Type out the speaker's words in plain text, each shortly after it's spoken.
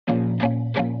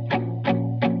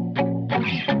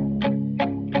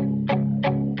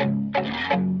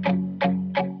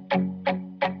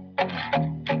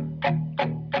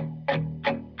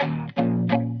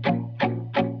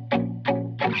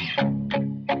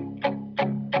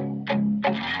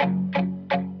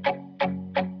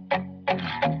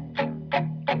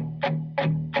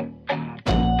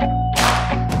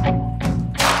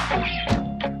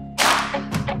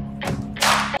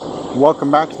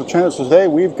Welcome back to the channel. So today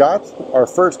we've got our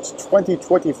first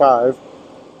 2025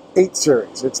 8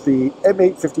 Series. It's the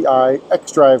M850i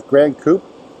xDrive Gran Coupe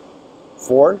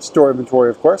for store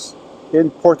inventory, of course, in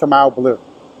Portimao Blue.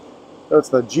 So it's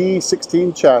the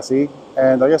G16 chassis,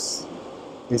 and I guess,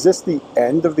 is this the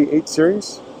end of the 8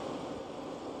 Series?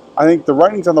 I think the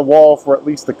writing's on the wall for at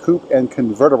least the Coupe and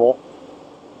convertible.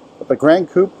 But the Gran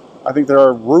Coupe, I think there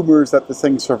are rumors that this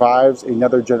thing survives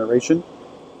another generation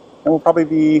and will probably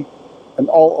be an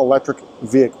all-electric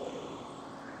vehicle.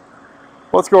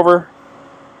 Let's go over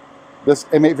this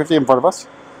M850 in front of us.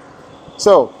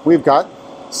 So we've got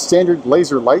standard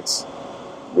laser lights,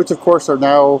 which of course are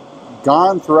now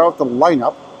gone throughout the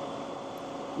lineup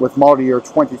with model year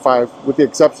 25, with the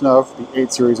exception of the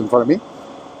 8 Series in front of me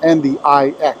and the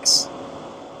iX.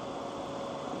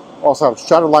 Also have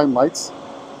shadow line lights,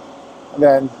 and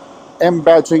then M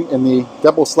badging in the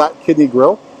double slat kidney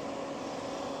grille.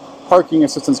 Parking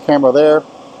assistance camera there.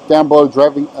 Down below,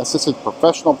 driving assistance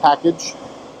professional package.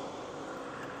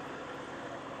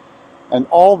 And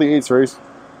all the 8 Series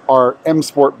are M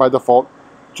Sport by default,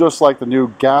 just like the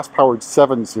new gas-powered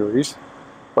 7 Series.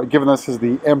 But given this is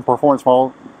the M Performance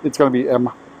model, it's going to be M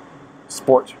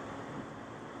Sport.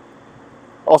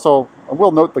 Also, I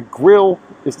will note the grille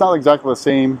is not exactly the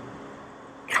same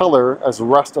color as the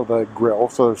rest of the grille.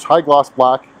 So there's high gloss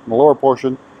black in the lower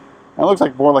portion. And it looks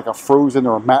like more like a frozen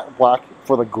or a matte black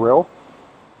for the grille.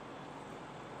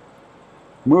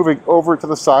 Moving over to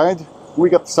the side, we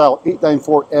got the style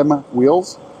 894M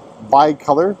wheels,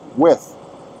 bi-color with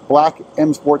black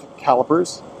M Sport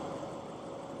calipers.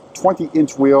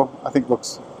 20-inch wheel, I think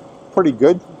looks pretty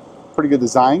good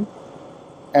design.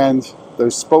 And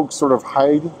those spokes sort of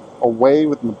hide away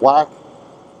within the black,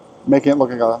 making it look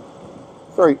like a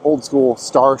very old school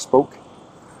star spoke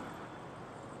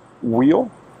wheel.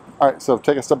 Alright, so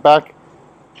take a step back,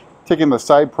 taking the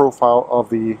side profile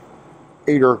of the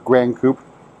 8er Gran Coupe,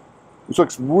 which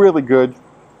looks really good.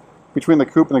 Between the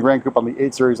Coupe and the Gran Coupe on the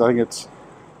 8 Series, I think it's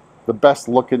the best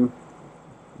looking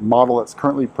model that's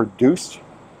currently produced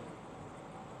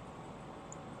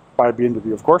by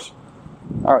BMW, of course.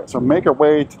 Alright, so make our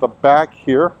way to the back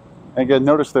here. And again,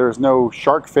 notice there's no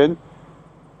shark fin.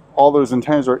 All those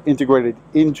antennas are integrated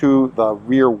into the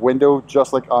rear window,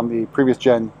 just like on the previous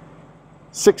gen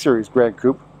 6 Series Gran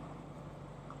Coupe.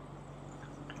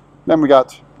 Then we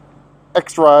got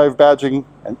xDrive badging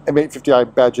and M850i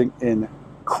badging in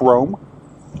chrome.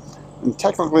 And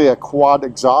technically a quad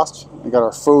exhaust. We got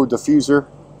our faux diffuser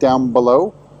down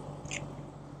below.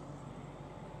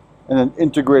 And an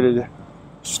integrated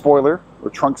spoiler, or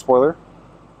trunk spoiler.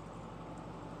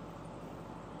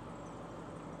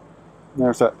 And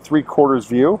there's that 3/4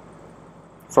 view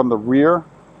from the rear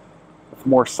with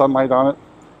more sunlight on it.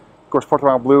 Of course,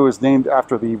 Portimao Blue is named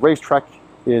after the racetrack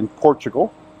in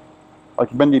Portugal.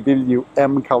 Like many BMW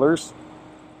M colors,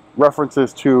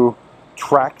 references to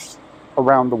tracks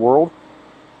around the world.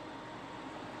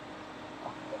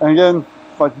 And again,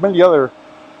 like many other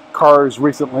cars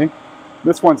recently,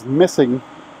 this one's missing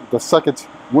the second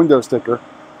window sticker.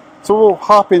 So we'll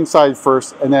hop inside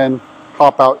first and then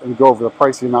hop out and go over the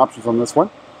pricing and options on this one.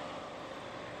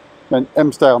 Then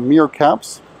M-style mirror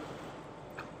caps.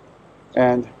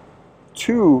 And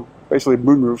two basically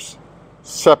moonroofs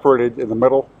separated in the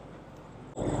middle.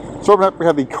 So over that we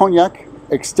have the Cognac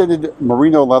extended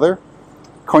merino leather,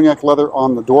 Cognac leather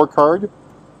on the door card,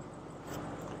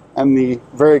 and the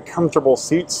very comfortable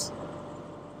seats.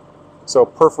 So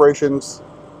perforations,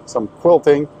 some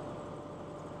quilting.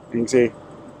 You can see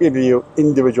BMW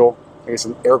individual, I guess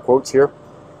in air quotes here.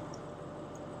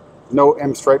 No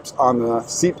M stripes on the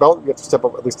seat belt. You have to step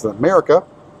up at least to America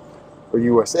or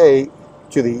USA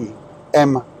to the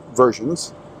M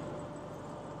versions.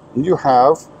 You do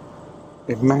have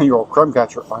a manual crumb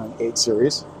catcher on an 8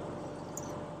 Series.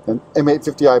 And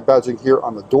M850i badging here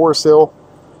on the door sill.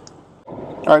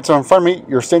 Alright, so in front of me,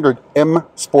 your standard M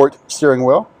Sport steering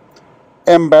wheel.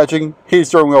 M badging, heated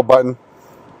steering wheel button,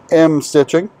 M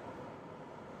stitching.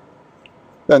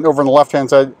 Then over on the left hand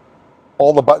side,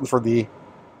 all the buttons for the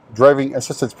driving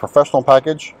assistance professional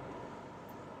package.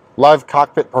 Live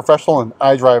cockpit professional and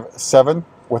iDrive 7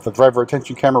 with the driver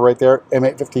attention camera right there.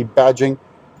 M850 badging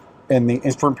in the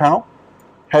instrument panel.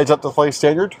 Heads up display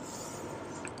standard.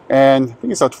 And I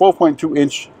think it's a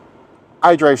 12.2-inch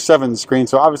iDrive 7 screen,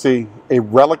 so obviously a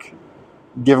relic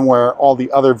given where all the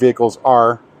other vehicles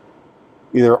are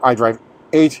either iDrive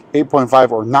 8,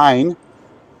 8.5, or 9.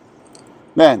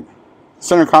 Then,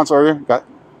 center console area, got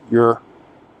your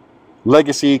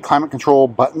legacy climate control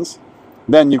buttons.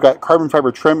 Then you've got carbon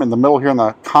fiber trim in the middle here on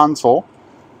the console.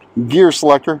 Gear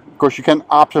selector, of course you can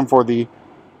opt in for the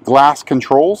glass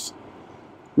controls.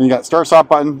 Then you got start stop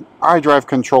button, iDrive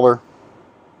controller.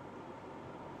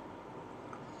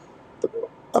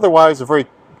 Otherwise, a very,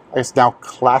 I guess now,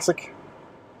 classic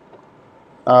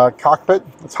cockpit.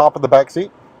 Let's hop in the back seat.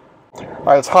 All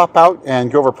right, let's hop out and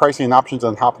go over pricing and options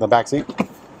and hop in the back seat.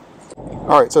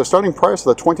 All right, so starting price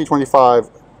of the 2025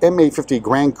 M850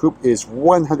 Gran Coupe is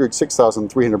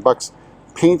 $106,300.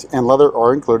 Paint and leather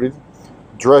are included.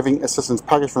 Driving assistance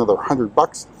package for another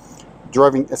 $100.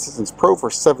 Driving assistance pro for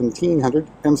 $1,700.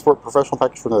 M Sport professional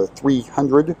package for another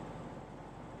 $300.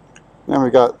 Then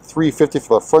we got $350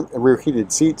 for the front and rear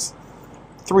heated seats.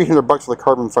 $300 for the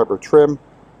carbon fiber trim.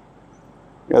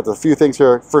 We got a few things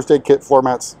here. First aid kit, floor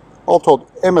mats. All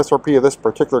told, MSRP of this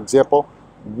particular example,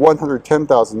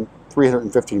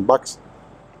 $110,315.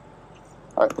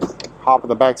 All right, hop in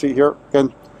the back seat here.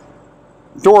 Again,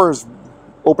 doors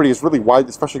opening is really wide,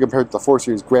 especially compared to the 4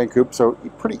 Series Gran Coupe, so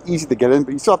pretty easy to get in,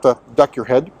 but you still have to duck your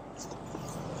head.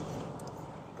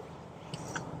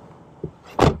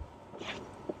 All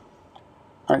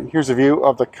right, here's a view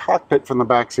of the cockpit from the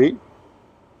back seat.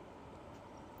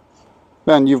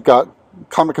 Then you've got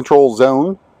climate control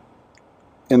zone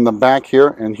in the back here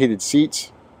and heated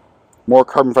seats. More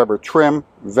carbon fiber trim,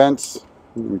 vents.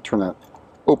 Let me turn that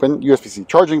open. USB-C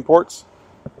charging ports.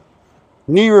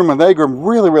 Knee room and leg room,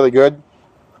 really, really good.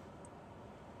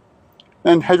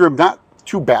 And headroom, not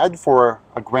too bad for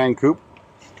a Gran Coupe.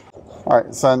 All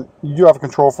right, so you do have a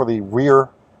control for the rear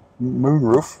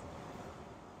moonroof.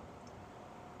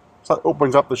 So that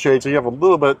opens up the shade, so you have a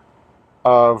little bit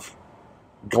of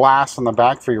glass on the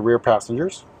back for your rear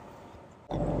passengers.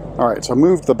 All right, so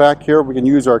move to the back here. We can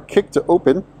use our kick to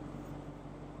open.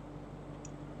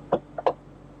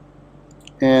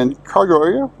 And cargo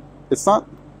area, it's not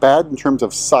bad in terms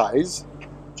of size,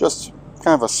 just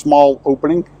kind of a small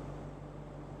opening.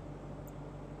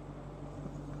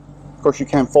 Of course, you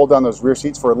can fold down those rear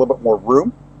seats for a little bit more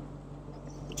room.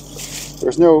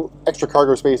 There's no extra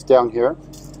cargo space down here.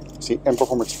 See M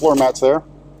Performance floor mats there.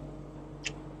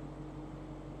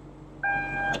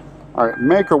 All right,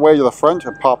 make our way to the front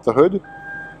and pop the hood.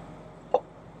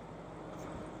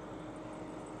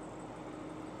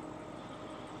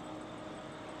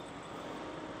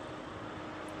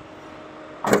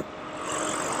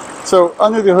 So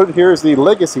under the hood here is the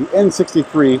Legacy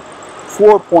N63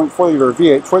 4.4 liter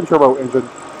V8 twin turbo engine,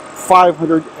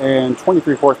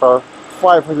 523 horsepower,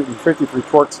 553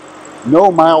 torques,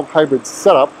 no mild hybrid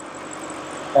setup,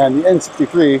 and the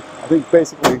N63 I think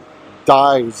basically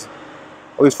dies,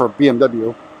 at least for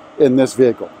BMW, in this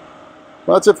vehicle.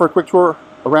 Well, that's it for a quick tour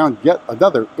around yet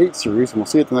another 8 Series, and we'll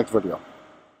see you at the next video.